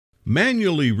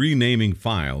Manually renaming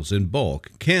files in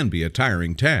bulk can be a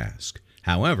tiring task.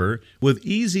 However, with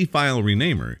Easy File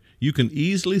Renamer, you can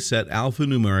easily set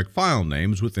alphanumeric file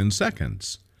names within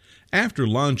seconds. After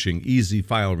launching Easy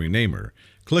File Renamer,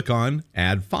 click on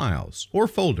Add Files or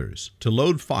Folders to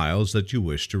load files that you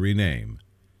wish to rename.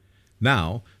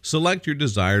 Now, select your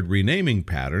desired renaming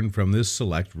pattern from this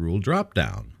Select Rule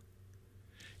drop-down.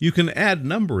 You can add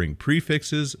numbering,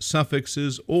 prefixes,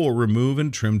 suffixes, or remove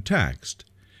and trim text.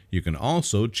 You can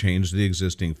also change the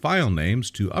existing file names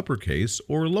to uppercase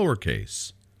or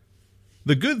lowercase.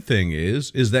 The good thing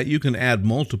is that you can add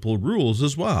multiple rules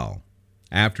as well.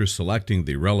 After selecting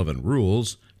the relevant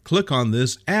rules, click on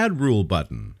this Add Rule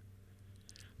button.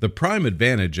 The prime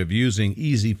advantage of using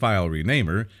Easy File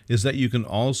Renamer is that you can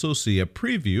also see a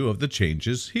preview of the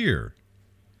changes here.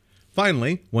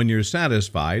 Finally, when you're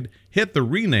satisfied, hit the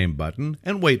Rename button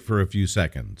and wait for a few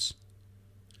seconds.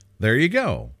 There you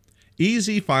go.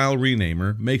 Easy File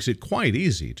Renamer makes it quite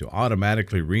easy to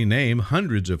automatically rename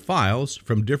hundreds of files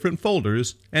from different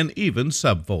folders and even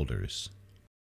subfolders.